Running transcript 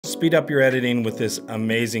speed up your editing with this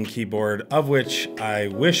amazing keyboard, of which I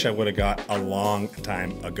wish I would have got a long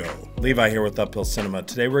time ago. Levi here with Uphill Cinema.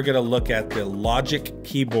 Today we're going to look at the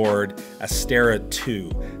Logickeyboard Astera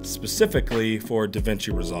 2, specifically for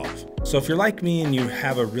DaVinci Resolve. So if you're like me and you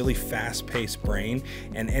have a really fast-paced brain,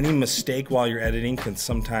 and any mistake while you're editing can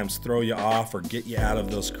sometimes throw you off or get you out of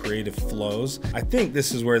those creative flows, I think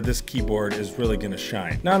this is where this keyboard is really going to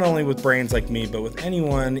shine. Not only with brains like me, but with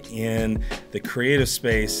anyone in the creative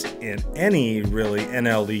space in any really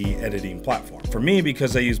NLE editing platform. For me,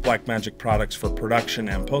 because I use Blackmagic products for production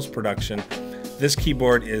and post-production, this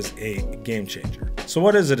keyboard is a game changer. So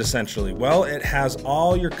what is it essentially? Well, it has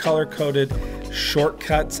all your color-coded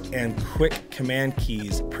shortcuts and quick command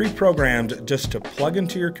keys pre-programmed just to plug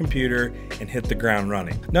into your computer and hit the ground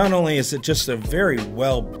running. Not only is it just a very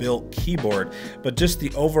well-built keyboard, but just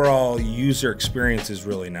the overall user experience is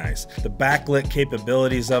really nice. The backlit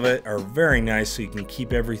capabilities of it are very nice, so you can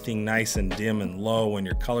keep everything nice and dim and low when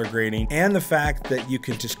you're color grading. And the fact that you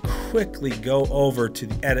can just quickly go over to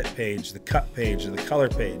the edit page, the cut page, or the color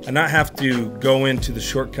page, and not have to go into the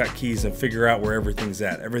shortcut keys and figure out where everything's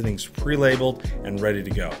at. Everything's pre-labeled and ready to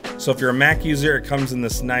go. So if you're a Mac user, it comes in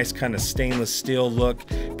this nice kind of stainless steel look.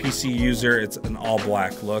 PC user, it's an all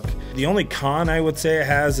black look. The only con I would say it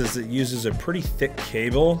has is it uses a pretty thick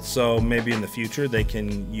cable, so maybe in the future they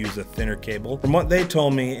can use a thinner cable. From what they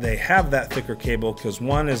told me, they have that thicker cable because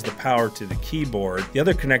one is the power to the keyboard, the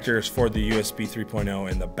other connector is for the USB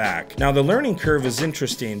 3.0 in the back. Now the learning curve is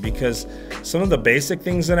interesting because some of the basic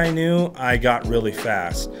things that I knew, I got really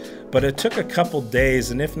fast. But it took a couple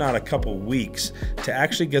days, and if not a couple weeks, to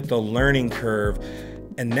actually get the learning curve.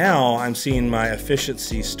 And now I'm seeing my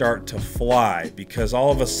efficiency start to fly because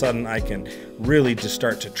all of a sudden I can really just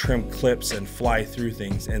start to trim clips and fly through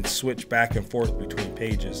things and switch back and forth between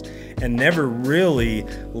pages and never really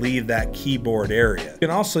leave that keyboard area. You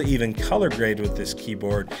can also even color grade with this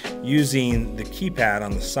keyboard using the keypad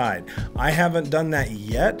on the side. I haven't done that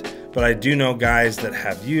yet, but I do know guys that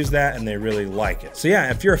have used that and they really like it. So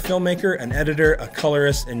yeah, if you're a filmmaker, an editor, a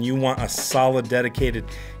colorist, and you want a solid dedicated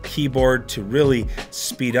keyboard to really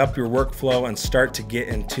speed up your workflow and start to get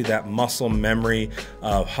into that muscle memory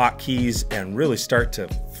of hotkeys and really start to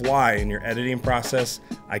fly in your editing process,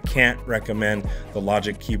 I can't recommend the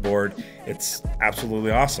Logickeyboard. It's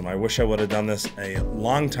absolutely awesome. I wish I would have done this a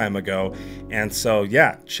long time ago. And so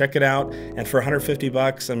yeah, check it out. And for 150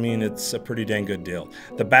 bucks, I mean, it's a pretty dang good deal.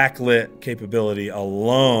 The backlit capability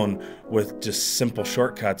alone with just simple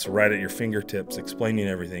shortcuts right at your fingertips explaining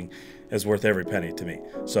everything is worth every penny to me.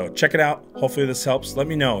 So check it out. Hopefully this helps. Let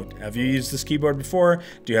me know. Have you used this keyboard before?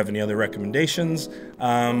 Do you have any other recommendations?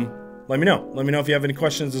 Let me know. Let me know if you have any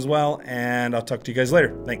questions as well, and I'll talk to you guys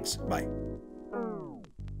later. Thanks. Bye.